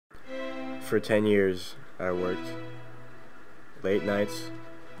For 10 years, I worked late nights,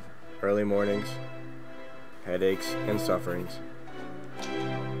 early mornings, headaches, and sufferings.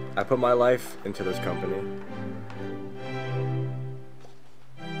 I put my life into this company.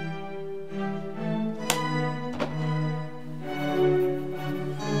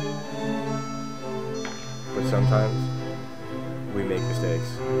 But sometimes, we make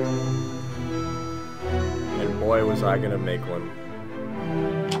mistakes. And boy, was I gonna make one.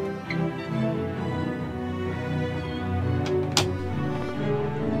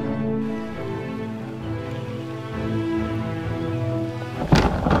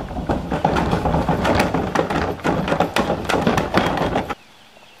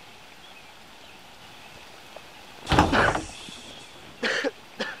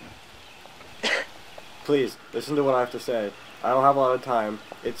 Please, listen to what I have to say. I don't have a lot of time.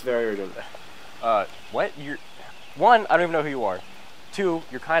 It's very urgent. What? One, I don't even know who you are. Two,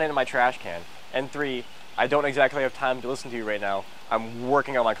 you're kinda in my trash can. And three, I don't exactly have time to listen to you right now. I'm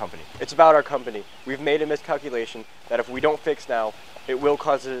working on my company. It's about our company. We've made a miscalculation that if we don't fix now, it will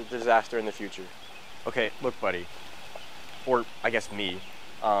cause a disaster in the future. Okay, look, buddy. Or, I guess me.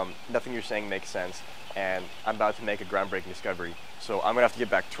 Nothing you're saying makes sense, and I'm about to make a groundbreaking discovery, so I'm gonna have to get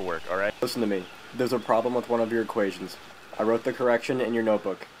back to work, alright? Listen to me. There's a problem with one of your equations. I wrote the correction in your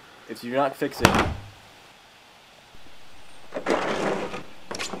notebook. If you do not fix it...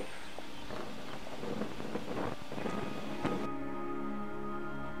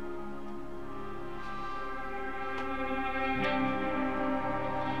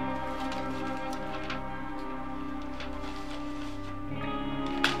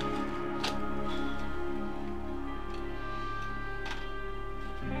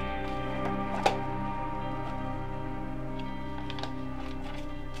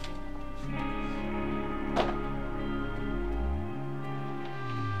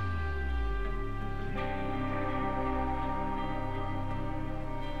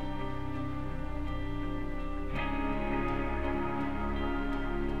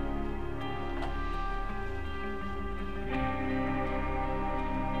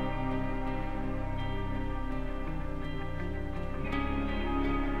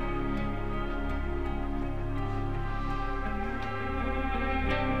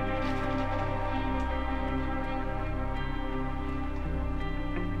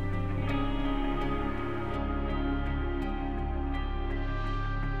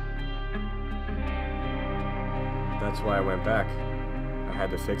 That's why I went back. I had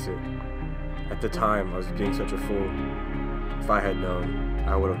to fix it. At the time, I was being such a fool. If I had known,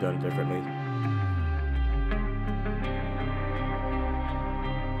 I would have done it differently.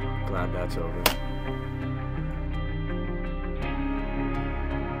 Glad that's over.